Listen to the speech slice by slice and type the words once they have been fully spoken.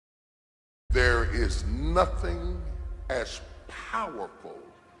There is nothing as powerful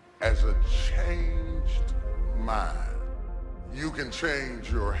as a changed mind. You can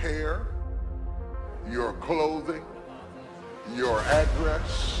change your hair, your clothing, your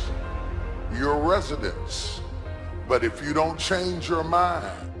address, your residence. But if you don't change your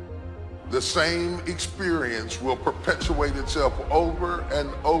mind, the same experience will perpetuate itself over and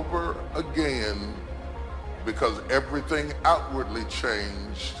over again because everything outwardly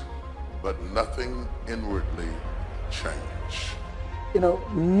changed, but nothing inwardly changed. You know,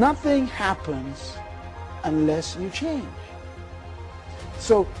 nothing happens unless you change.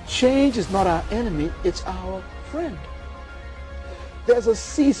 So change is not our enemy, it's our friend. There's a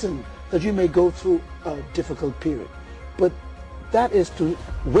season that you may go through a difficult period, but that is to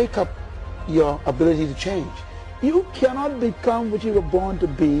wake up your ability to change. You cannot become what you were born to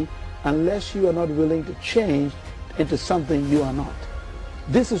be unless you are not willing to change into something you are not.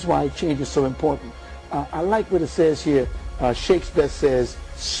 This is why change is so important. I like what it says here. Shakespeare says,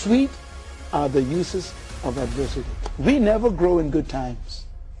 sweet are the uses of adversity. We never grow in good times.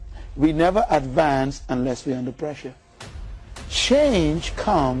 We never advance unless we're under pressure. Change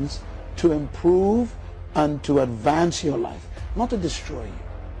comes to improve and to advance your life, not to destroy you.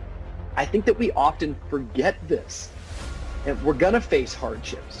 I think that we often forget this. And we're going to face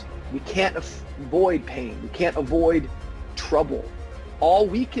hardships. We can't avoid pain. We can't avoid trouble. All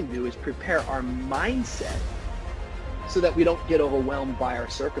we can do is prepare our mindset so that we don't get overwhelmed by our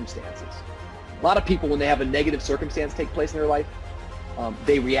circumstances. A lot of people, when they have a negative circumstance take place in their life,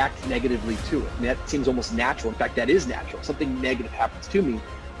 they react negatively to it. And that seems almost natural. In fact, that is natural. Something negative happens to me,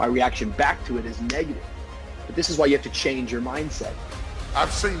 my reaction back to it is negative. But this is why you have to change your mindset.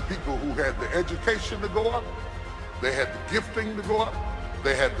 I've seen people who had the education to go up, they had the gifting to go up,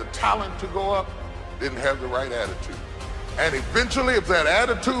 they had the talent to go up, didn't have the right attitude. And eventually, if that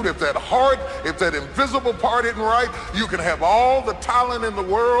attitude, if that heart, if that invisible part isn't right, you can have all the talent in the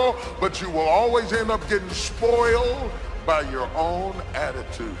world, but you will always end up getting spoiled by your own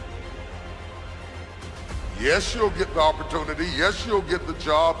attitude. Yes, you'll get the opportunity. Yes, you'll get the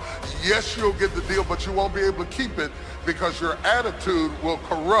job. Yes, you'll get the deal, but you won't be able to keep it because your attitude will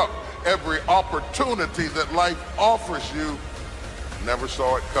corrupt every opportunity that life offers you. Never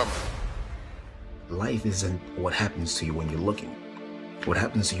saw it coming. Life isn't what happens to you when you're looking. What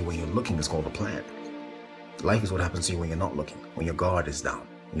happens to you when you're looking is called a plan. Life is what happens to you when you're not looking, when your guard is down,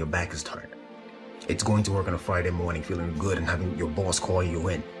 when your back is turned. It's going to work on a Friday morning feeling good and having your boss call you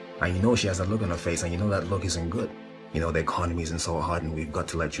in. And you know she has a look on her face and you know that look isn't good. You know the economy isn't so hard and we've got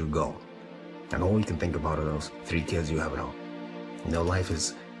to let you go. And all you can think about are those 3 kids you have at home. You know, life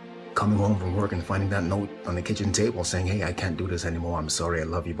is coming home from work and finding that note on the kitchen table saying, hey, I can't do this anymore. I'm sorry, I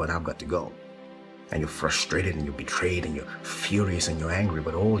love you, but I've got to go. And you're frustrated and you're betrayed and you're furious and you're angry,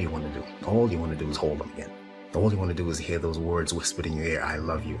 but all you want to do is hold them again. All you want to do is hear those words whispered in your ear, I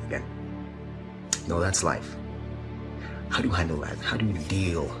love you again. No, that's life. How do you handle that? How do you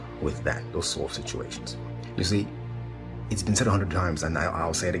deal with that, those sort of situations? You see, it's been said 100 times and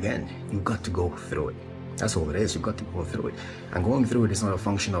I'll say it again. You've got to go through it. That's all it is. You've got to go through it. And going through it is not a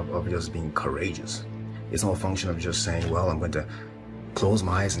function of just being courageous. It's not a function of just saying, well, I'm going to close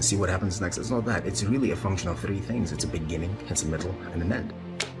my eyes and see what happens next. It's not that. It's really a function of 3 things. It's a beginning, it's a middle, and an end.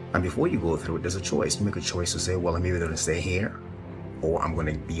 And before you go through it, there's a choice. You make a choice to say, well, I'm either going to stay here or I'm going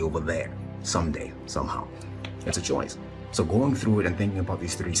to be over there someday, somehow. It's a choice. So going through it and thinking about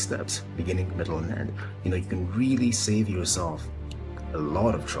these 3 steps, beginning, middle, and end, you know, you can really save yourself a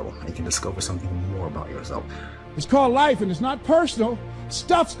lot of trouble. And you can discover something more about yourself. It's called life and it's not personal.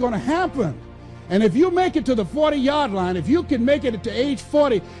 Stuff's going to happen. And if you make it to the 40-yard line, if you can make it to age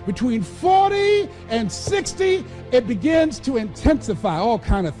 40, between 40 and 60, it begins to intensify. All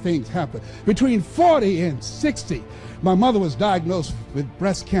kind of things happen. Between 40 and 60, my mother was diagnosed with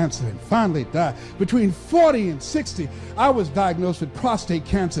breast cancer and finally died. Between 40 and 60, I was diagnosed with prostate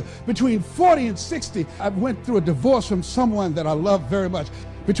cancer. Between 40 and 60, I went through a divorce from someone that I loved very much.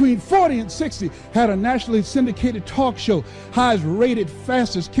 Between 40 and 60, had a nationally syndicated talk show, highest rated,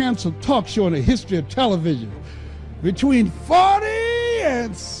 fastest canceled talk show in the history of television. Between 40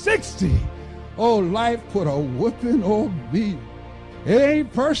 and 60, oh, life put a whooping on me. It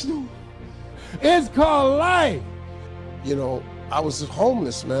ain't personal. It's called life. You know, I was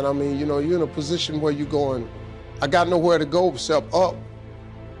homeless, man. I mean, you know, you're in a position where you're going, I got nowhere to go except up.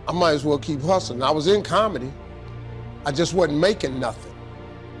 I might as well keep hustling. I was in comedy. I just wasn't making nothing.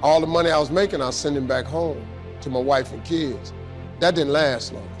 All the money I was making, I was sending back home to my wife and kids. That didn't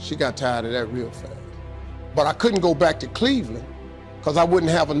last long. She got tired of that real fast. But I couldn't go back to Cleveland because I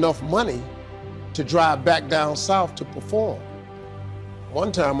wouldn't have enough money to drive back down south to perform.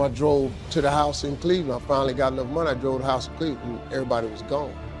 One time I drove to the house in Cleveland. I finally got enough money. I drove to the house in Cleveland and everybody was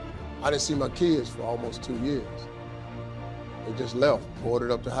gone. I didn't see my kids for almost 2 years. They just left, boarded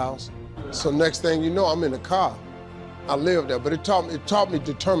up the house. So next thing you know, I'm in the car. I lived there, but it taught me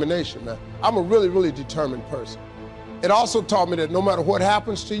determination, man. I'm a really, really determined person. It also taught me that no matter what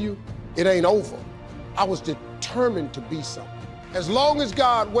happens to you, it ain't over. I was determined to be something. As long as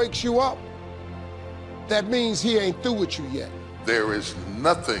God wakes you up, that means he ain't through with you yet. There is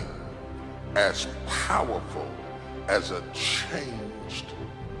nothing as powerful as a changed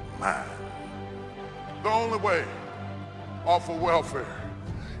mind. The only way off of welfare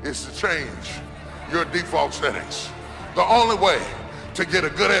is to change your default settings. The only way to get a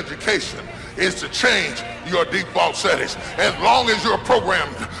good education is to change your default settings. As long as you're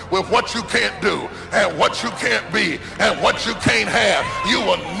programmed with what you can't do and what you can't be and what you can't have, you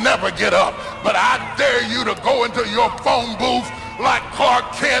will never get up. But I dare you to go into your phone booth like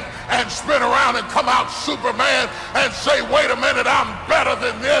Clark Kent and spin around and come out Superman and say, wait a minute, I'm better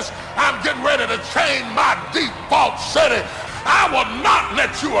than this. I'm getting ready to change my default setting. I will not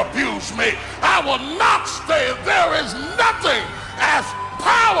let you abuse me. I will not stay. There is nothing as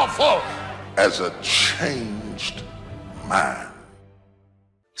powerful as a changed mind.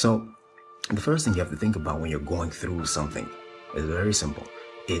 So the first thing you have to think about when you're going through something is very simple.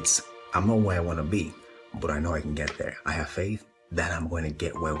 It's, I'm not where I want to be, but I know I can get there. I have faith that I'm going to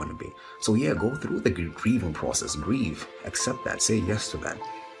get where I want to be. So yeah, go through the grieving process. Grieve, accept that, say yes to that.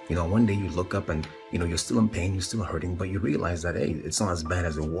 You know, one day you look up and, you know, you're still in pain, you're still hurting, but you realize that, hey, it's not as bad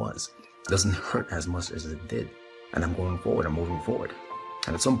as it was. It doesn't hurt as much as it did. And I'm going forward, I'm moving forward.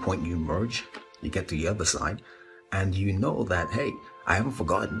 And at some point you emerge, you get to the other side, and you know that, hey, I haven't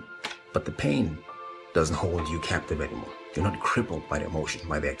forgotten, but the pain doesn't hold you captive anymore. You're not crippled by the emotion,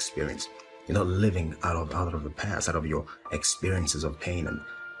 by the experience. You're not living out of the past, out of your experiences of pain and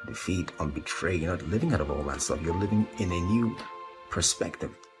defeat and betrayal. You're not living out of all that stuff. You're living in a new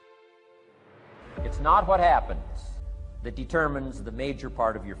perspective. It's not what happens that determines the major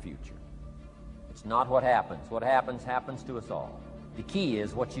part of your future. It's not what happens. What happens, happens to us all. The key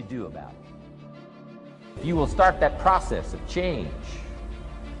is what you do about it. If you will start that process of change,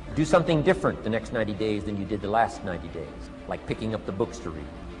 do something different the next 90 days than you did the last 90 days, like picking up the books to read.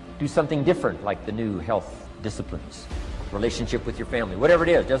 Do something different, like the new health disciplines, relationship with your family, whatever it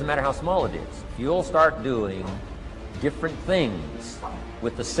is, doesn't matter how small it is. If you'll start doing different things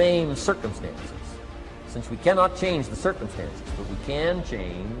with the same circumstances, since we cannot change the circumstances, but we can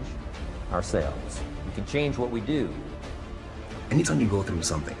change ourselves. We can change what we do. Anytime you go through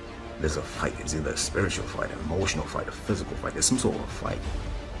something, there's a fight. It's either a spiritual fight, an emotional fight, a physical fight. There's some sort of fight.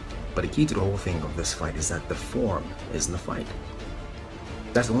 But the key to the whole thing of this fight is that the form is in the fight.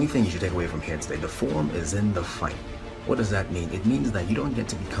 That's the only thing you should take away from here today. The form is in the fight. What does that mean? It means that you don't get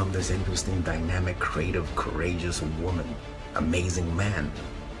to become this interesting, dynamic, creative, courageous woman, amazing man,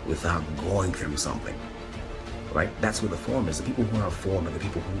 without going through something. Right? That's where the form is. The people who are form are the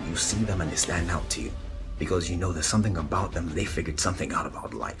people who you see them and they stand out to you. Because you know there's something about them. They figured something out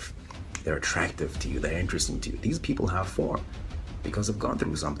about life. They're attractive to you. They're interesting to you. These people have form because they've gone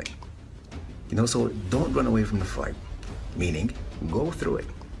through something. You know, so don't run away from the fight. Meaning, go through it.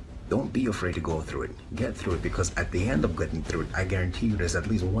 Don't be afraid to go through it. Get through it, because at the end of getting through it, I guarantee you there's at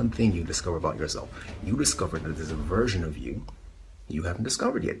least one thing you discover about yourself. You discover that there's a version of you you haven't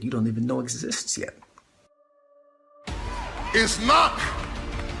discovered yet. You don't even know exists yet. It's not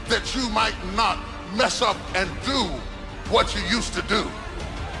that you might not mess up and do what you used to do.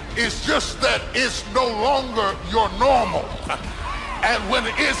 It's just that it's no longer your normal. And when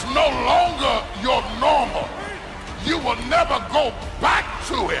it's no longer your normal, you will never go back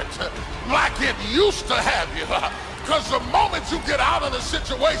to it like it used to have you. Because the moment you get out of the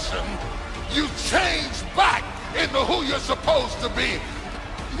situation, you change back into who you're supposed to be.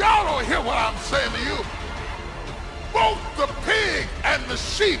 Y'all don't hear what I'm saying to you. Both the pig and the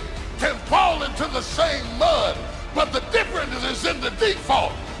sheep can fall into the same mud, but the difference is in the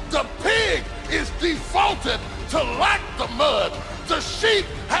default. The pig is defaulted to lack the mud. The sheep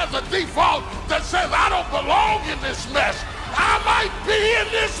has a default that says, I don't belong in this mess. I might be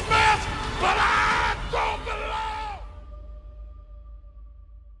in this mess, but I don't belong.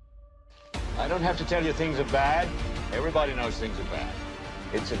 I don't have to tell you things are bad. Everybody knows things are bad.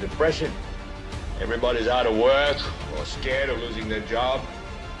 It's a depression. Everybody's out of work or scared of losing their job.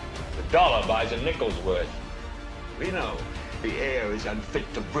 The dollar buys a nickel's worth. We know the air is unfit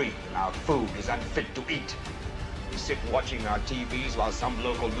to breathe and our food is unfit to eat. We sit watching our TVs while some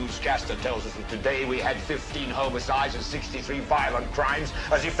local newscaster tells us that today we had 15 homicides and 63 violent crimes,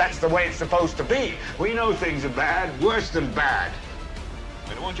 as if that's the way it's supposed to be. We know things are bad, worse than bad.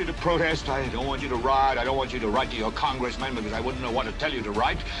 I don't want you to protest. I don't want you to riot. I don't want you to write to your congressman because I wouldn't know what to tell you to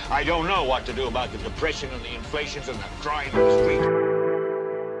write. I don't know what to do about the depression and the inflations and the crime in the street.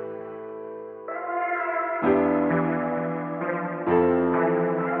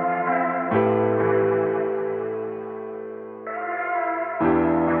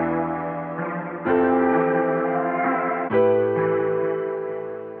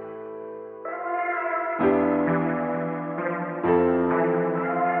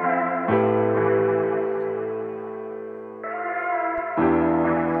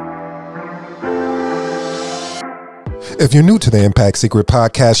 If you're new to the Impact Secret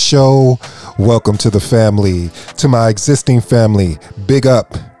Podcast show, welcome to the family. To my existing family, big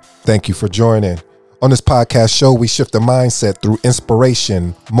up. Thank you for joining. On this podcast show, we shift the mindset through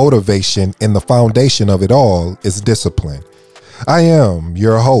inspiration, motivation, and the foundation of it all is discipline. I am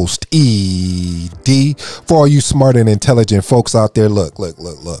your host, ED. For all you smart and intelligent folks out there, look.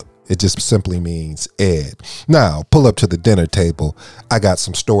 It just simply means Ed. Now, pull up to the dinner table. I got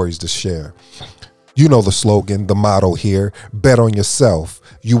some stories to share. You know the slogan, the motto here, bet on yourself.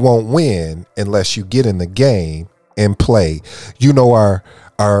 You won't win unless you get in the game and play. You know our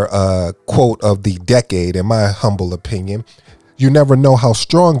quote of the decade, in my humble opinion. You never know how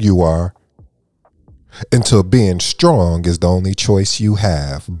strong you are until being strong is the only choice you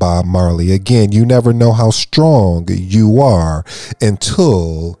have. Bob Marley. Again, you never know how strong you are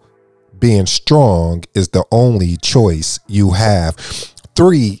until being strong is the only choice you have.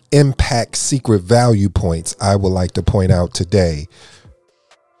 3 impact secret value points I would like to point out today.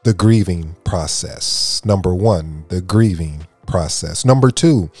 The grieving process. Number 1, the grieving process. Number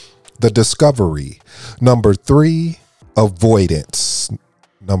 2, the discovery. Number 3, avoidance.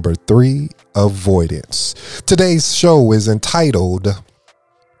 Number 3, avoidance. Today's show is entitled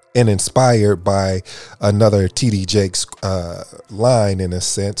and inspired by another TD Jakes line in a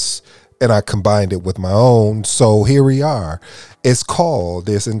sense, and I combined it with my own. So here we are. It's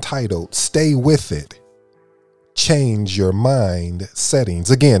entitled, Stay With It. Change Your Mind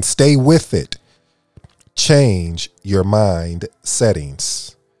Settings. Again, stay with it. Change your mind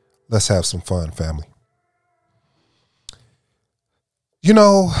settings. Let's have some fun, family. You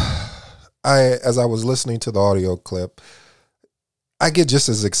know, as I was listening to the audio clip, I get just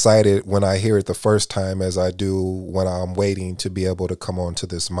as excited when I hear it the first time as I do when I'm waiting to be able to come onto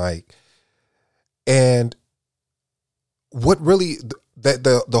this mic. And what really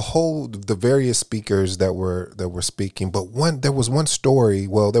the various speakers that were speaking, but there was one story.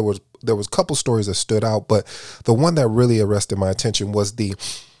 Well, there was a couple stories that stood out, but the one that really arrested my attention was the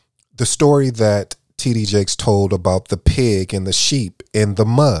story that TD Jakes told about the pig and the sheep in the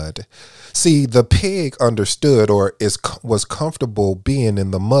mud. See, the pig understood was comfortable being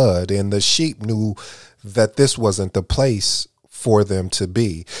in the mud, and the sheep knew that this wasn't the place for them to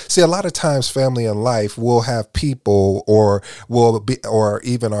be. See, a lot of times, family in life, we'll have people or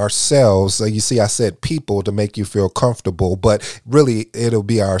even ourselves. You see, I said people to make you feel comfortable, but really it'll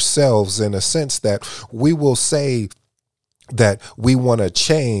be ourselves in a sense that we will say that we want to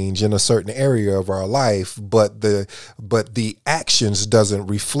change in a certain area of our life, but the actions doesn't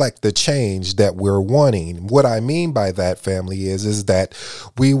reflect the change that we're wanting. What I mean by that, family, is that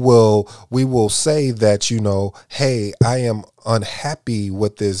we will say that, hey, I am unhappy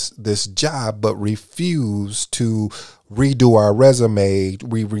with this job, but refuse to redo our resume.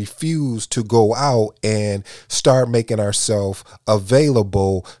 We refuse to go out and start making ourselves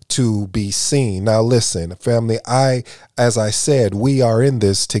available to be seen. Now listen, family, as I said, we are in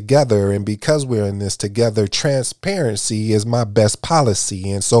this together, and because we're in this together, transparency is my best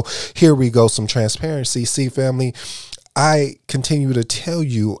policy. And so here we go, some transparency. See, family, I continue to tell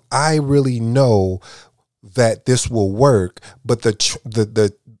you, I really know that this will work, but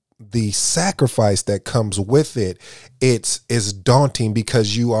the sacrifice that comes with it, is daunting,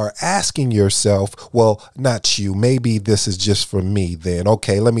 because you are asking yourself, well, not you, maybe this is just for me then.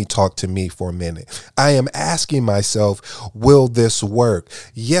 Okay, let me talk to me for a minute. I am asking myself, will this work?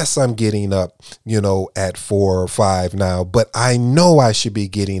 Yes, I'm getting up, at 4 or 5 now, but I know I should be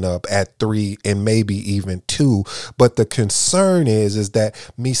getting up at 3 and maybe even 2. But the concern is that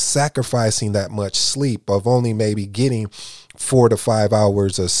me sacrificing that much sleep, of only maybe getting 4 to 5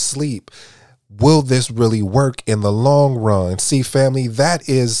 hours of sleep, will this really work in the long run? See, family, that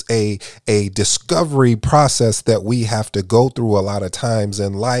is a discovery process that we have to go through a lot of times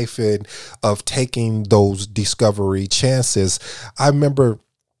in life, and of taking those discovery chances. I remember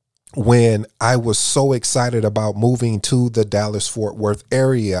when I was so excited about moving to the Dallas-Fort Worth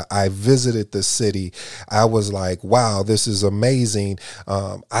area, I visited the city. I was like, wow, this is amazing.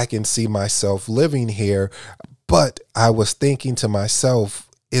 I can see myself living here. But I was thinking to myself,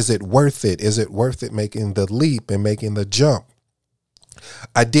 is it worth it? Is it worth it making the leap and making the jump?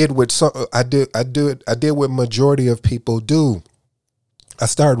 I did what majority of people do. I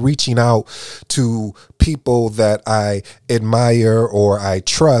started reaching out to people that I admire or I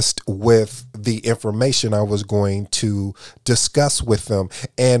trust with the information I was going to discuss with them.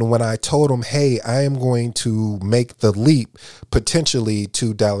 And when I told them, hey, I am going to make the leap potentially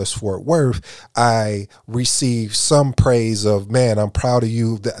to Dallas-Fort Worth, I received some praise of, man, I'm proud of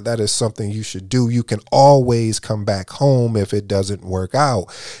you. That is something you should do. You can always come back home if it doesn't work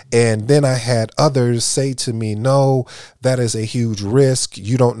out. And then I had others say to me, no, that is a huge risk.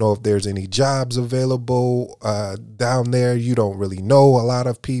 You don't know if there's any jobs available down there. You don't really know a lot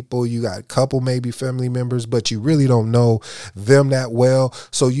of people. You got a couple maybe family members, but you really don't know them that well.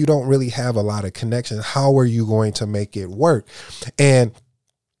 So you don't really have a lot of connection. How are you going to make it work? And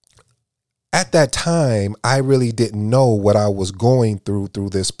at that time, I really didn't know what I was going through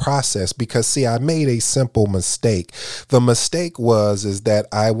this process because, see, I made a simple mistake. The mistake is that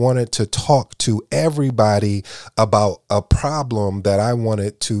I wanted to talk to everybody about a problem that I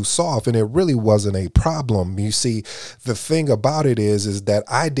wanted to solve, and it really wasn't a problem. You see, the thing about it is that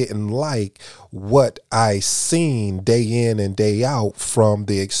I didn't like what I seen day in and day out from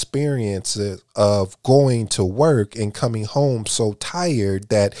the experiences of going to work and coming home so tired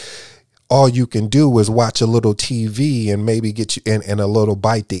that all you can do is watch a little TV and maybe get you in a little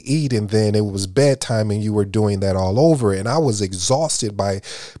bite to eat. And then it was bedtime and you were doing that all over. And I was exhausted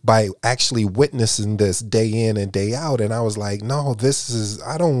by actually witnessing this day in and day out. And I was like, no,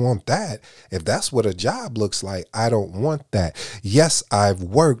 I don't want that. If that's what a job looks like, I don't want that. Yes, I've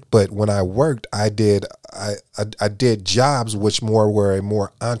worked, but when I worked, I did jobs which were a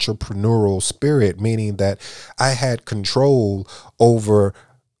more entrepreneurial spirit, meaning that I had control over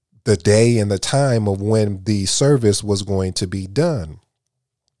the day and the time of when the service was going to be done.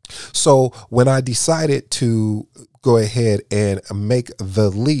 So when I decided to go ahead and make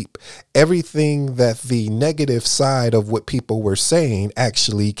the leap, everything that the negative side of what people were saying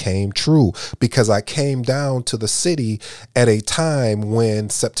actually came true, because I came down to the city at a time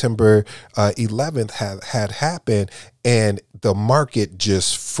when September 11th had happened and the market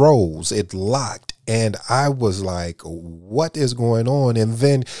just froze. It locked. And I was like, what is going on? And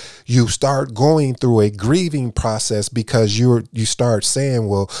then you start going through a grieving process because you start saying,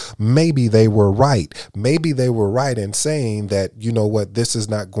 well, maybe they were right. Maybe they were right in saying that, you know what, this is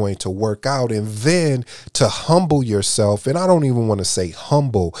not going to work out. And then to humble yourself, and I don't even want to say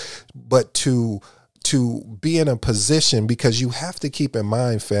humble, but to be in a position, because you have to keep in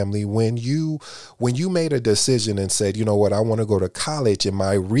mind, family, when you made a decision and said, you know what, I want to go to college, and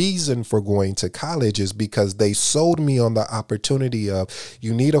my reason for going to college is because they sold me on the opportunity of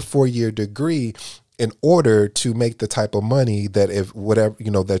you need a 4-year degree in order to make the type of money that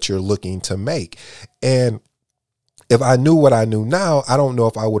that you're looking to make. And if I knew what I knew now, I don't know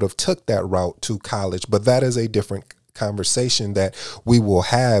if I would have took that route to college, but that is a different conversation that we will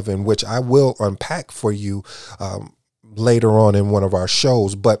have, in which I will unpack for you later on in one of our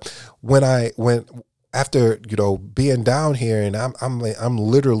shows. But after being down here, and I'm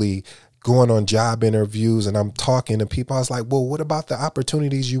literally going on job interviews and I'm talking to people, I was like, well, what about the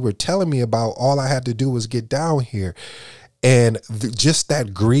opportunities you were telling me about? All I had to do was get down here. And just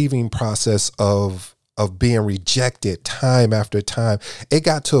that grieving process of being rejected time after time, it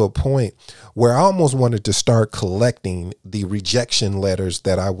got to a point where I almost wanted to start collecting the rejection letters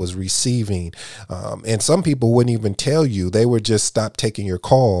that I was receiving. And some people wouldn't even tell you. They would just stop taking your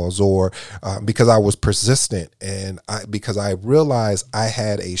calls, or because I was persistent, and because I realized I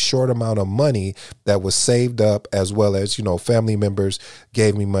had a short amount of money that was saved up, as well as, family members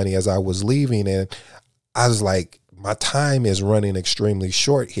gave me money as I was leaving. And I was like, my time is running extremely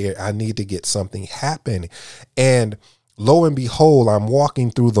short here. I need to get something happen. And lo and behold, I'm walking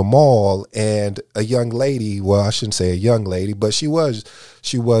through the mall, and a young lady, well, I shouldn't say a young lady, but she was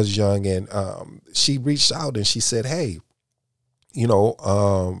young, and she reached out and she said, hey,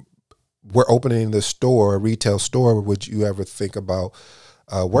 we're opening this store, a retail store. Would you ever think about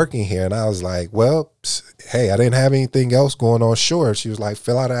working here? And I was like, well, hey, I didn't have anything else going on. Sure. She was like,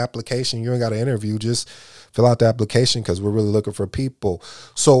 fill out an application. You ain't got an interview. Just fill out the application, because we're really looking for people.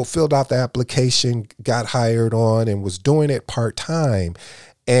 So filled out the application, got hired on, and was doing it part-time.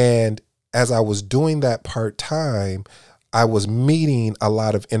 And as I was doing that part-time, I was meeting a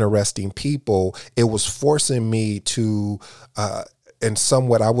lot of interesting people. It was forcing me to and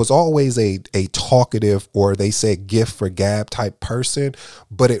somewhat, I was always a talkative, or they say gift for gab type person,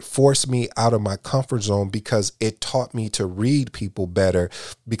 but it forced me out of my comfort zone because it taught me to read people better,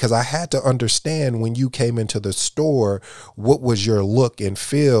 because I had to understand when you came into the store, what was your look and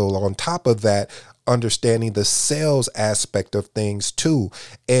feel. On top of that, understanding the sales aspect of things too.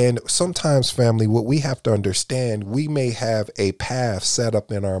 And sometimes, family, what we have to understand, we may have a path set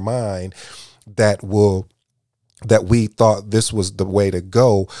up in our mind that we thought this was the way to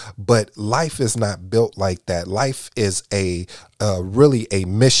go, but life is not built like that. Life is really a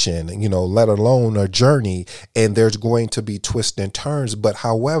mission, let alone a journey, and there's going to be twists and turns. But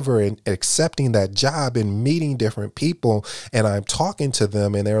however, in accepting that job and meeting different people, and I'm talking to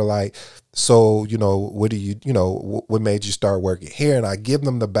them, and they're like, so, what do you, what made you start working here? And I give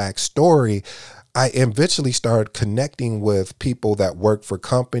them the backstory. I eventually started connecting with people that work for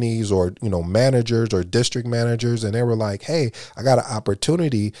companies, or, managers or district managers. And they were like, hey, I got an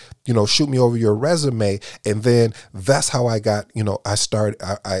opportunity, shoot me over your resume. And then that's how I got,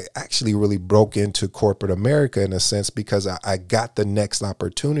 I actually really broke into corporate America in a sense, because I got the next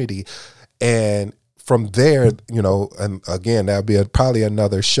opportunity. And from there, and again, that'll be probably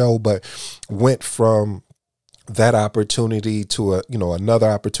another show, but went from that opportunity to another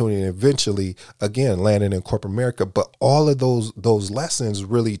opportunity, and eventually again landing in corporate America. But all of those lessons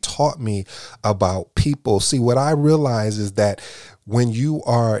really taught me about people. See, what I realize is that when you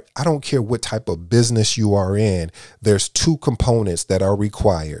are, I don't care what type of business you are in, there's two components that are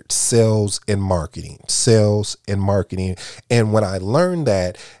required: sales and marketing. And when I learned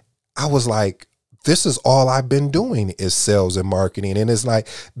that, I was like, this is all I've been doing is sales and marketing. And it's like,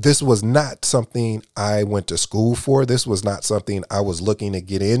 this was not something I went to school for. This was not something I was looking to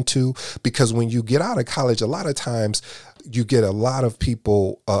get into, because when you get out of college, a lot of times you get a lot of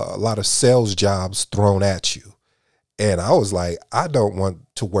people, a lot of sales jobs thrown at you. And I was like, I don't want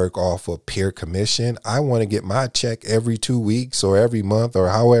to work off of peer commission. I want to get my check every 2 weeks or every month or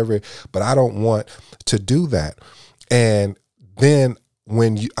however, but I don't want to do that. And then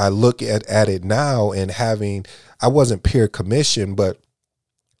when I look at it now, and I wasn't peer commission, but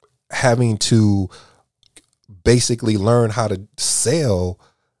having to basically learn how to sell,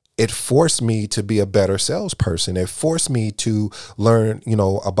 it forced me to be a better salesperson. It forced me to learn,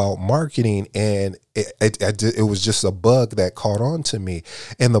 about marketing, and it was just a bug that caught on to me.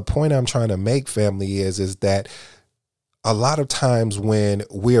 And the point I'm trying to make, family, is that a lot of times when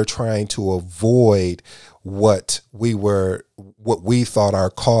we are trying to avoid what we thought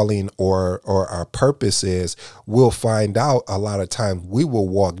our calling or our purpose is, we'll find out a lot of times we will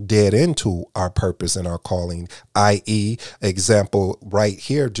walk dead into our purpose and our calling, i.e., example right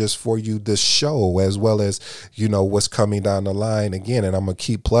here just for you, this show, as well as, what's coming down the line again. And I'm going to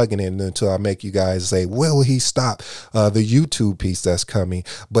keep plugging it until I make you guys say, will he stop the YouTube piece that's coming?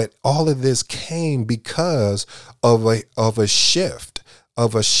 But all of this came because of a shift.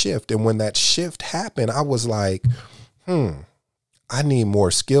 And when that shift happened, I was like, I need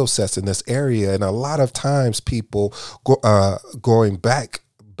more skill sets in this area. And a lot of times people going back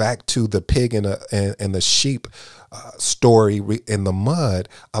to the pig and the sheep story in the mud,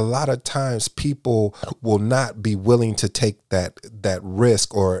 a lot of times people will not be willing to take that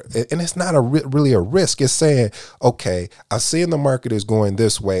risk, and it's not really a risk. It's saying, okay, I see the market is going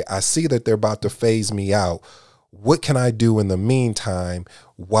this way. I see that they're about to phase me out. What can I do in the meantime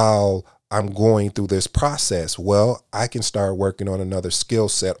while I'm going through this process? Well, I can start working on another skill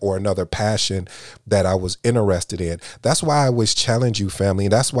set or another passion that I was interested in. That's why I always challenge you, family.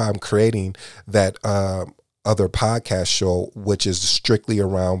 And that's why I'm creating that other podcast show, which is strictly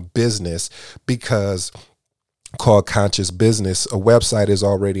around business, because called Conscious Business. A website is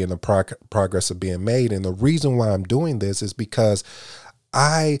already in the progress of being made. And the reason why I'm doing this is because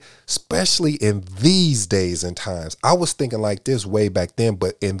especially in these days and times, I was thinking like this way back then,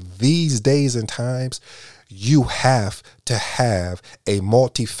 but in these days and times, you have to have a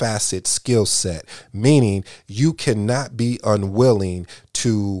multifaceted skill set, meaning you cannot be unwilling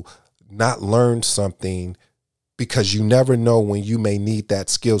to not learn something, because you never know when you may need that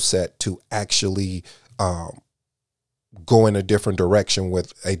skill set to actually go in a different direction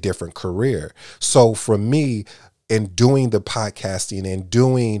with a different career. So for me, in doing the podcasting and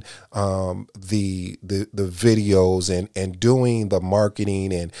doing the videos and doing the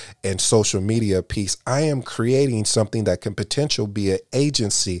marketing and social media piece, I am creating something that can potentially be an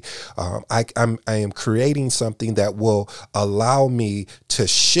agency. I am creating something that will allow me to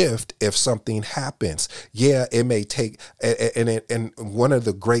shift if something happens. Yeah, it may take, and one of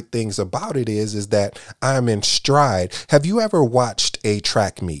the great things about it is that I'm in stride. Have you ever watched a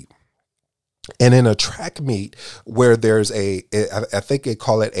track meet? And in a track meet where there's I think they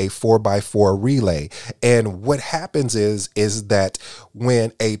call it a 4x4 relay. And what happens is that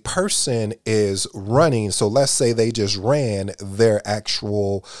when a person is running, so let's say they just ran their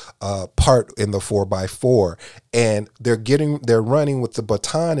actual part in the 4x4, and they're running with the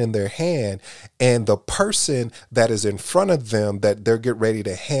baton in their hand, and the person that is in front of them that they're getting ready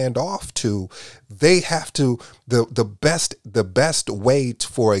to hand off to, they have to, the best way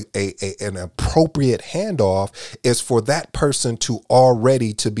for an appropriate handoff is for that person to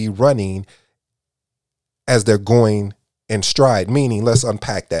already to be running as they're going in stride. Meaning, let's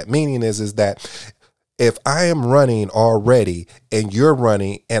unpack that. Meaning is that if I am running already and you're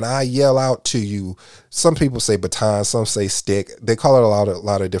running and I yell out to you, some people say baton, some say stick. They call it a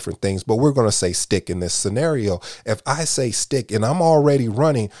lot of different things, but we're going to say stick in this scenario. If I say stick and I'm already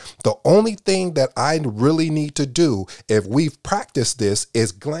running, the only thing that I really need to do, if we've practiced this,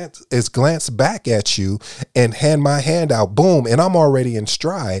 is glance back at you and hand my hand out, boom, and I'm already in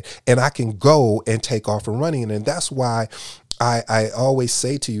stride and I can go and take off and running. And that's why I always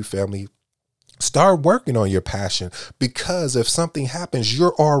say to you, family, start working on your passion, because if something happens,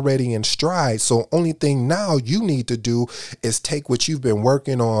 you're already in stride. So only thing now you need to do is take what you've been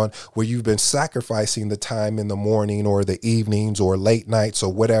working on, where you've been sacrificing the time in the morning or the evenings or late nights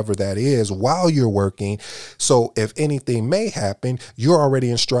or whatever that is while you're working. So if anything may happen, you're already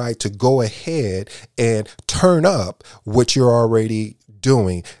in stride to go ahead and turn up what you're already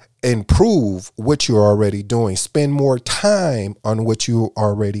doing. Improve what you're already doing. Spend more time on what you're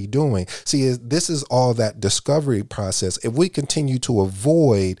already doing. See, this is all that discovery process. If we continue to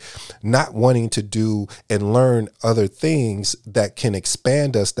avoid not wanting to do and learn other things that can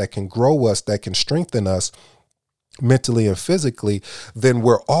expand us, that can grow us, that can strengthen us mentally and physically, then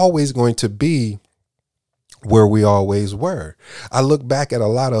we're always going to be where we always were. I look back at a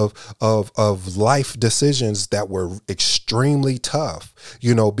lot of life decisions that were extremely tough,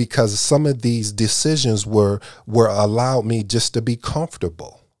 because some of these decisions were allowed me just to be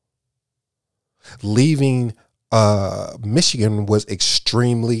comfortable. Leaving Michigan was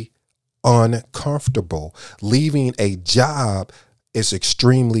extremely uncomfortable. Leaving a job is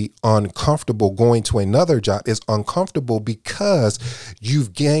extremely uncomfortable. Going to another job is uncomfortable because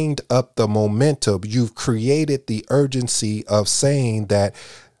you've gained up the momentum. You've created the urgency of saying that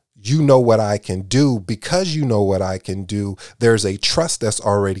you know what I can do. Because you know what I can do, there's a trust that's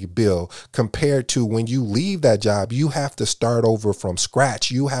already built, compared to when you leave that job, you have to start over from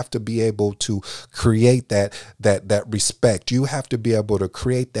scratch. You have to be able to create that respect. You have to be able to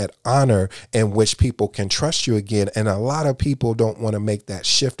create that honor in which people can trust you again. And a lot of people don't want to make that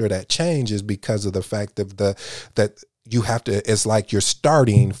shift or that change, is because of the fact of that you have to, it's like you're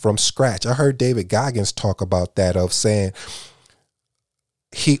starting from scratch. I heard David Goggins talk about that, of saying,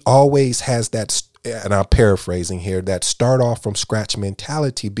 he always has that, and I'm paraphrasing here, that start off from scratch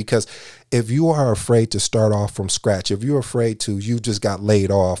mentality. Because if you are afraid to start off from scratch, if you're afraid you just got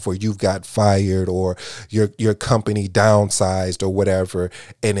laid off, or you've got fired, or your company downsized or whatever,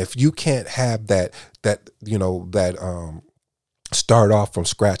 and if you can't have that start off from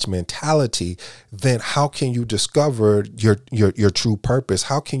scratch mentality, then how can you discover your true purpose?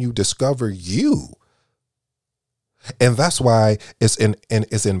 How can you discover you? And that's why it's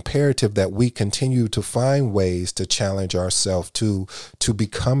imperative that we continue to find ways to challenge ourselves to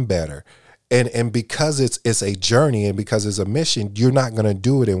become better. And because it's a journey, and because it's a mission, you're not going to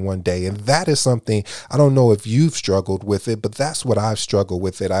do it in one day. And that is something, I don't know if you've struggled with it, but that's what I've struggled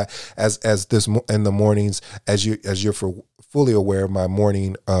with it. As this in the mornings, as you're fully aware of my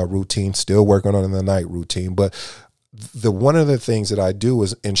morning routine, still working on the night routine, but one of the things that I do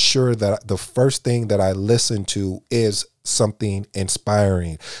is ensure that the first thing that I listen to is something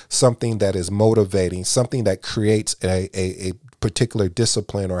inspiring, something that is motivating, something that creates a particular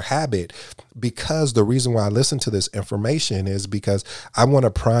discipline or habit. Because the reason why I listen to this information is because I want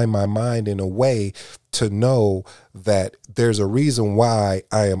to prime my mind in a way to know that there's a reason why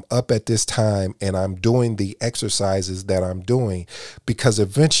I am up at this time and I'm doing the exercises that I'm doing, because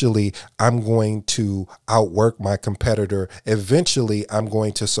eventually I'm going to outwork my competitor. Eventually I'm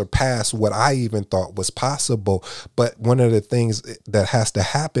going to surpass what I even thought was possible. But one of the things that has to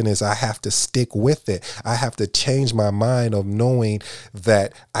happen is I have to stick with it. I have to change my mind of knowing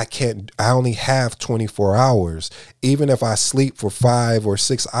that I only have 24 hours. Even if I sleep for 5 or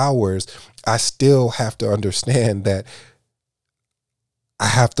 6 hours, I still have to understand that I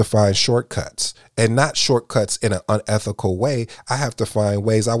have to find shortcuts, and not shortcuts in an unethical way. I have to find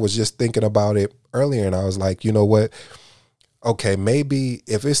ways. I was just thinking about it earlier, and I was like, you know what? okay, maybe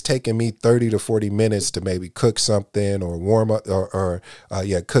if it's taking me 30 to 40 minutes to maybe cook something or warm up or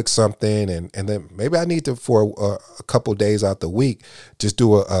cook something. And then maybe I need to, for a couple days out the week, just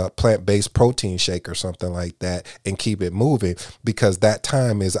do a plant-based protein shake or something like that and keep it moving, because that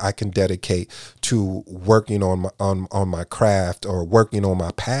time is I can dedicate to working on my craft or working on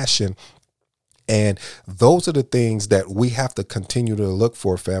my passion. And those are the things that we have to continue to look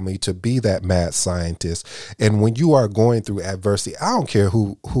for, family, to be that mad scientist. And when you are going through adversity, I don't care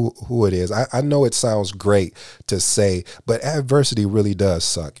who it is. I know it sounds great to say, but adversity really does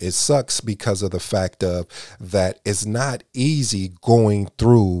suck. It sucks because of the fact of that it's not easy going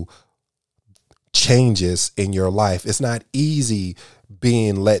through changes in your life. It's not easy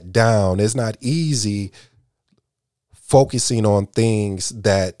being let down. It's not easy focusing on things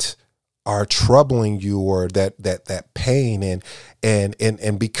that are troubling you, or that pain,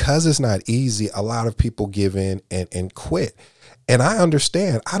 and because it's not easy, a lot of people give in and quit. And I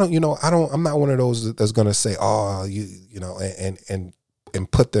understand. I'm not one of those that's going to say, oh,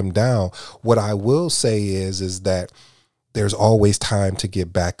 and put them down. What I will say is that there's always time to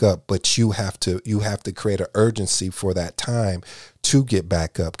get back up, but you have to create an urgency for that time to get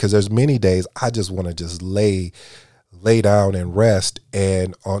back up, because there's many days I just want to just lay down and rest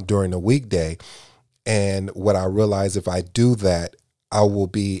during the weekday. And what I realize, if I do that,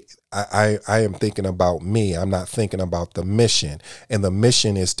 I am thinking about me. I'm not thinking about the mission. And the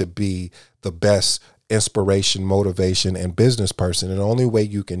mission is to be the best inspiration, motivation, and business person. And the only way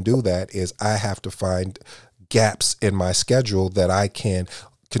you can do that is I have to find gaps in my schedule that I can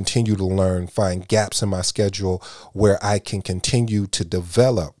continue to learn, find gaps in my schedule where I can continue to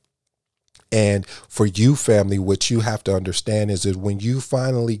develop. And for you, family, what you have to understand is that when you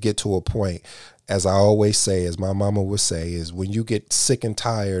finally get to a point, as I always say, as my mama would say, is when you get sick and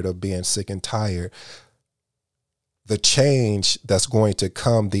tired of being sick and tired, the change that's going to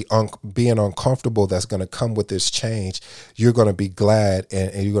come, being uncomfortable that's going to come with this change, you're going to be glad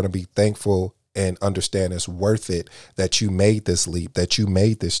and you're going to be thankful and understand it's worth it that you made this leap, that you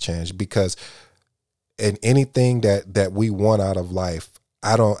made this change. Because in anything that we want out of life,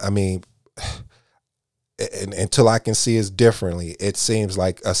 until I can see it differently, it seems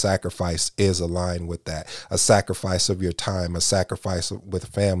like a sacrifice is aligned with that. A sacrifice of your time, a sacrifice with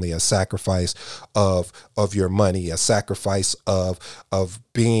family, a sacrifice of your money, a sacrifice of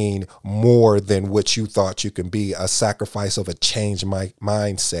being more than what you thought you can be, a sacrifice of a changed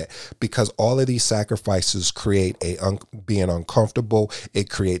mindset. Because all of these sacrifices create being uncomfortable.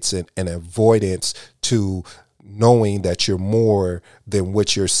 It creates an avoidance to knowing that you're more than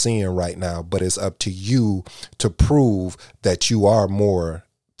what you're seeing right now, but it's up to you to prove that you are more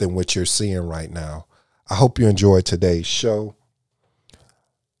than what you're seeing right now. I hope you enjoyed today's show.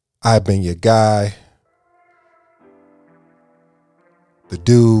 I've been your guy, the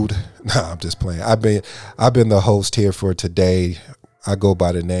dude. Nah, I'm just playing. I've been the host here for today. I go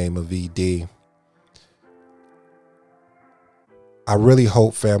by the name of ED. I really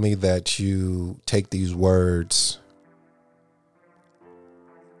hope, family, that you take these words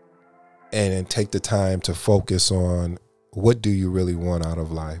and take the time to focus on what do you really want out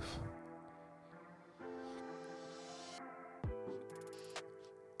of life?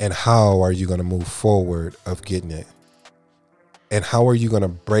 And how are you going to move forward of getting it? And how are you going to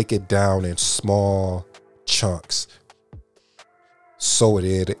break it down in small chunks so it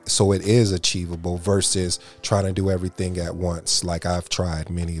is achievable, versus trying to do everything at once, like I've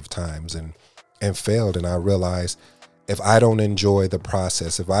tried many of times and failed. And I realized if I don't enjoy the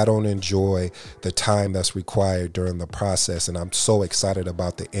process, if I don't enjoy the time that's required during the process, and I'm so excited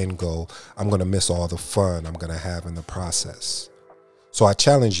about the end goal, I'm going to miss all the fun I'm going to have in the process. So I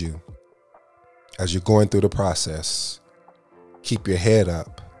challenge you, as you're going through the process, keep your head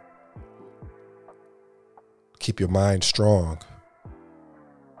up, keep your mind strong,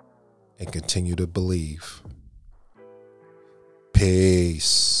 and continue to believe.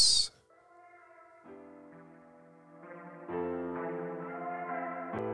 Peace.